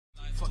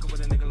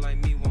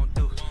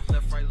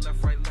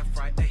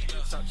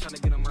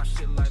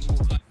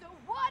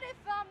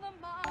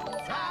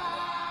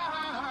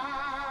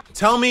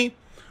Tell me.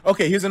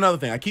 Okay, here's another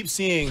thing. I keep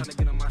seeing.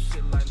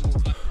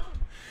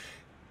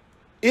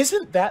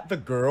 Isn't that the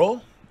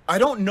girl? I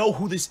don't know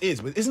who this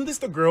is, but isn't this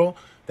the girl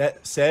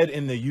that said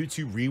in the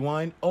YouTube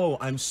Rewind, "Oh,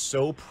 I'm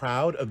so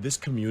proud of this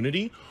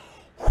community"?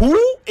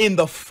 Who in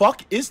the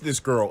fuck is this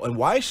girl, and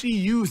why is she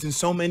used in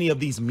so many of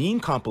these meme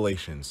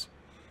compilations?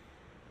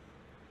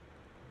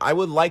 I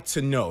would like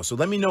to know. So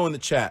let me know in the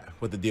chat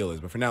what the deal is.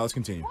 But for now, let's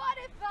continue. What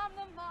if I'm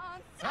the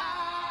monster?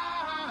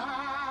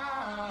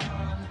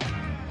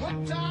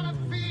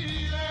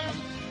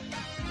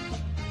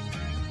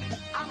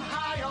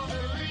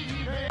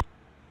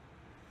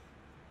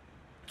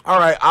 All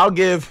right, I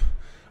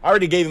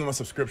already gave them a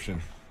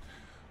subscription.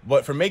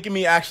 But for making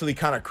me actually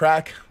kind of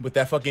crack with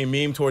that fucking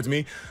meme towards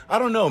me, I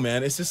don't know,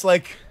 man. It's just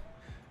like,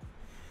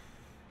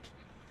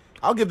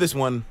 I'll give this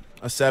one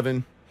a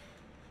 7.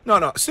 No,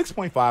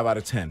 6.5 out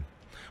of 10.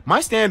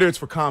 My standards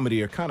for comedy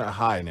are kind of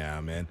high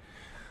now, man.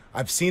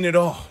 I've seen it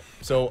all,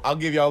 so I'll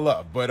give y'all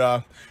love.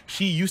 But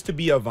she used to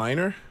be a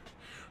Viner.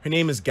 Her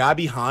name is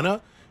Gabbie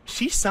Hanna.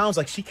 She sounds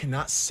like she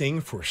cannot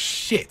sing for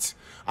shit.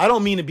 I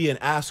don't mean to be an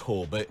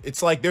asshole, but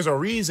it's like there's a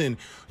reason.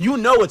 You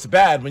know it's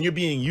bad when you're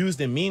being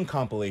used in meme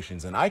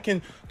compilations. And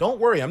don't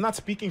worry, I'm not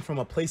speaking from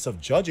a place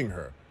of judging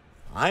her.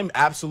 I'm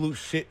absolute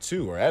shit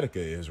too, or Etika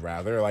is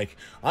rather. Like,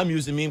 I'm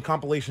using meme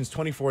compilations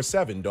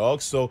 24/7,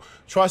 dog. So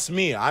trust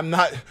me, I'm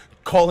not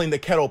calling the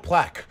kettle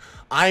black.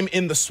 I'm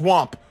in the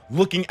swamp,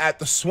 looking at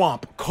the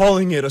swamp,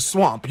 calling it a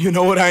swamp. You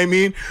know what I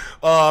mean?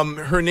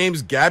 Her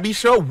name's Gabbie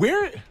Show.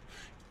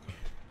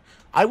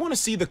 I want to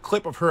see the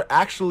clip of her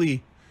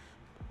actually.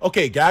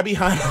 Okay, Gabbie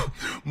Hanna,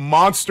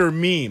 monster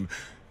meme.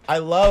 I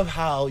love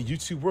how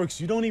YouTube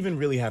works. You don't even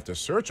really have to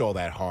search all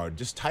that hard.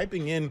 Just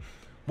typing in,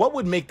 what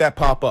would make that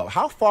pop up?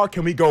 How far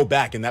can we go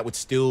back and that would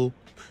still...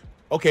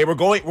 Okay,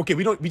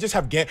 we just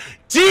have...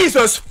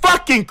 Jesus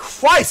fucking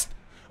Christ!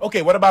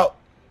 Okay, what about...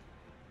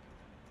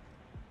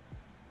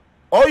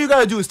 All you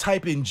gotta do is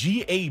type in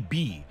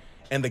G-A-B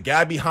and the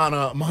Gabbie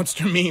Hanna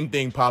monster meme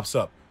thing pops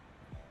up.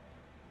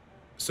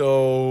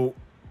 So...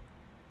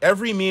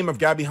 Every meme of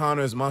Gabbie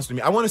Hanna is monster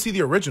meme. I want to see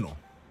the original.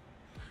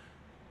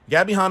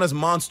 Gabbie Hanna's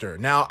Monster.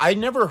 Now, I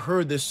never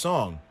heard this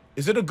song.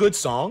 Is it a good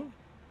song?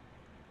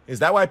 Is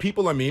that why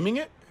people are memeing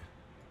it?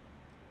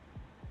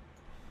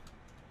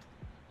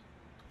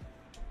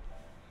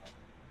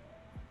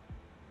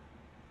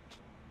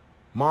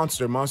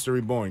 Monster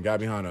Reborn.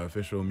 Gabbie Hanna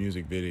official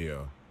music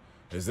video.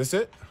 Is this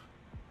it?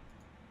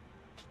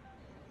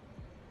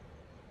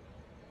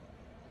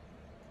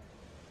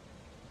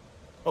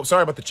 Oh,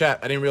 sorry about the chat.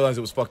 I didn't realize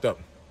it was fucked up.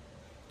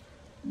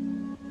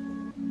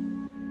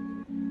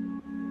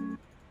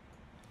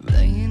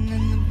 Laying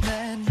in the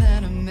bed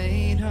that I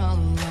made all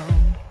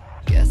alone.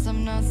 Guess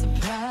I'm not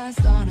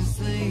surprised,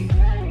 honestly.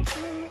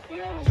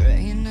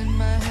 Praying in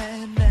my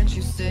head that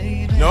you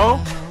stayed. No?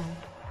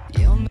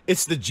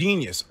 It's the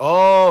Genius.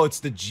 Oh, it's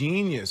the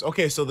Genius.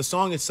 Okay, so the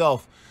song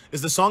itself,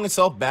 is the song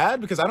itself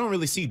bad? Because I don't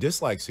really see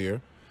dislikes here.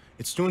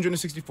 It's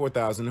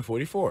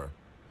 264,044.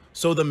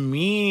 So the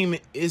meme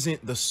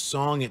isn't the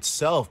song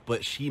itself,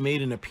 but she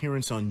made an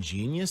appearance on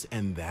Genius,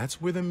 and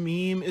that's where the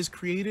meme is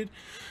created?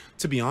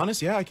 To be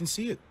honest, yeah, I can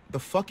see it.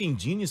 The fucking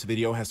Genius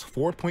video has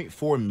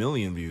 4.4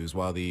 million views,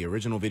 while the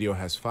original video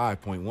has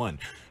 5.1.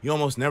 You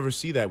almost never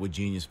see that with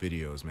Genius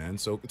videos, man.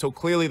 So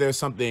clearly there's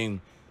something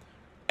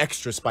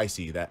extra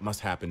spicy that must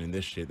happen in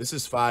this shit. This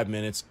is 5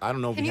 minutes. I don't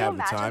know if we have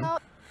the time.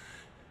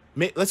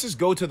 Let's just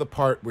go to the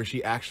part where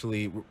she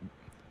actually...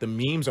 The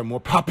memes are more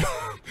popular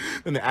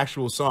than the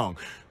actual song.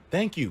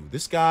 Thank you.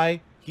 This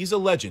guy, he's a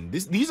legend.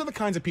 These are the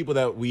kinds of people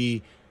that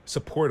we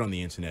support on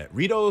the internet.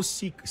 Rito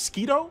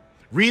Skeeto,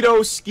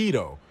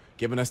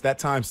 giving us that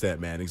time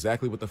stamp, man.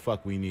 Exactly what the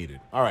fuck we needed.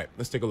 All right,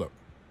 let's take a look.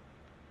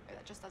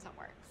 That just doesn't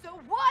work. So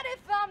what if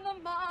I'm the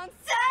monster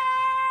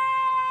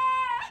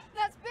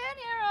that's been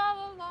here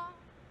all along?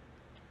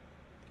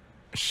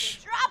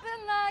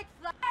 Dropping like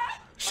flies.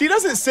 She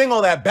doesn't sing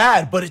all that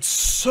bad, but it's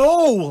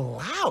so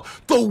loud.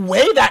 The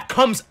way that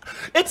comes,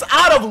 it's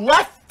out of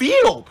left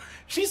field.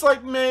 She's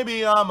like,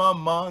 maybe I'm a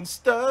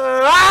monster.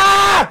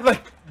 Ah!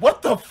 Like,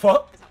 what the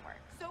fuck? Doesn't work.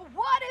 So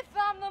what if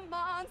I'm the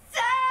monster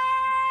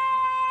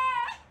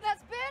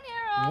that's been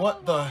here all along?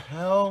 What the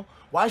hell?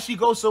 Why she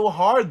go so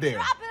hard there?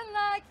 Dropping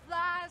like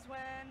flies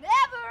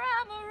whenever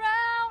I'm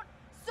around.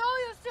 So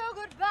used to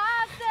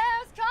goodbyes,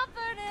 there's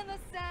comfort in the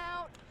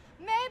sound.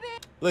 Maybe.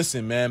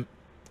 Listen, man,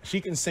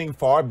 she can sing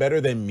far better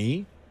than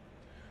me.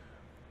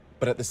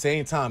 But at the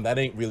same time, that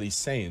ain't really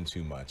saying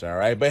too much, all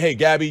right? But hey,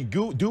 Gabbie,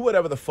 do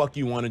whatever the fuck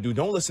you want to do.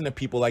 Don't listen to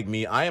people like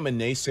me. I am a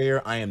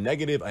naysayer. I am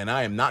negative, and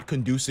I am not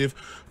conducive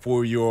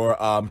for your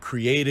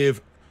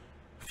creative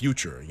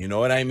future. You know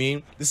what I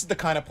mean? This is the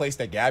kind of place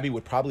that Gabbie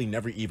would probably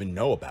never even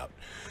know about.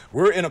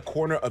 We're in a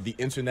corner of the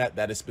internet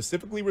that is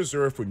specifically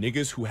reserved for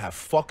niggas who have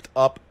fucked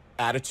up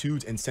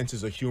attitudes and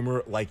senses of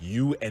humor like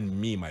you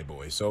and me, my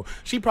boy. So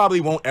she probably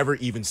won't ever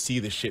even see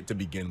this shit to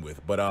begin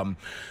with. But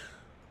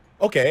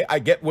okay, I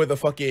get where the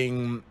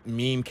fucking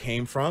meme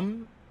came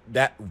from.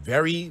 That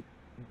very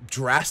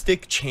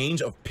drastic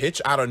change of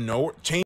pitch out of nowhere.